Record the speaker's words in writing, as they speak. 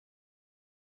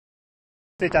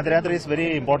See, Chandrayaan 3 is very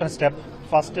important step.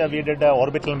 First, we did an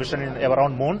orbital mission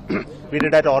around Moon. We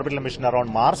did an orbital mission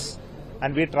around Mars.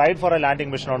 And we tried for a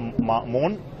landing mission on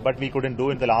Moon, but we couldn't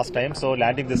do it the last time. So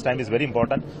landing this time is very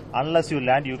important. Unless you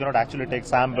land, you cannot actually take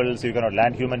samples, you cannot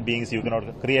land human beings, you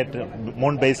cannot create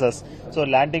moon bases. So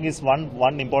landing is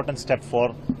one important step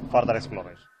for further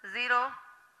exploration. 0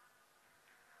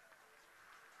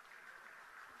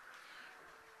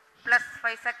 plus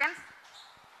 5 seconds.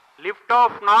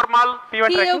 Lift-off normal.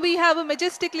 Here we have a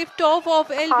majestic lift-off of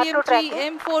LVM-3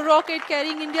 M4 rocket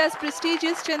carrying India's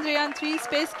prestigious Chandrayaan 3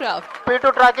 spacecraft.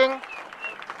 P2 tracking.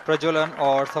 प्रज्वलन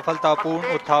और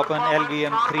सफलतापूर्ण उत्थापन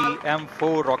LVM-3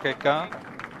 M4 rocket का।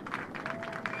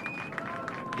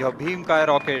 यह भीमकाय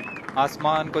rocket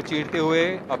आसमान को चीरते हुए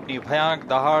अपनी भयानक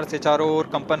दहाड़ से चारों ओर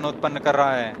कंपन उत्पन्न कर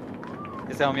रहा है।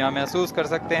 इसे हम यहाँ महसूस कर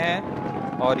सकते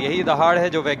हैं और यही दहाड़ है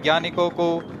जो वैज्ञानिकों को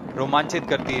रोमांचित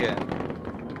करती है।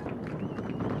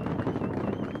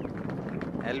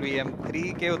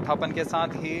 LVM-3 के उत्थापन के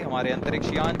साथ ही हमारे अंतरिक्ष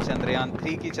यान चंद्रयान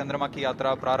 3 की चंद्रमा की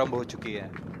यात्रा प्रारंभ हो चुकी है।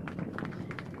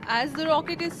 As the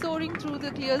rocket is soaring through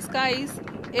the clear skies,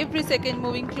 every second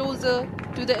moving closer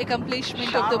to the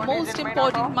accomplishment of the most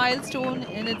important milestone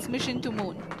in its mission to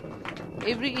Moon.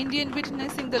 Every Indian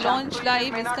witnessing the launch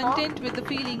live is content with the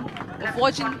feeling of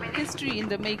watching history in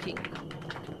the making.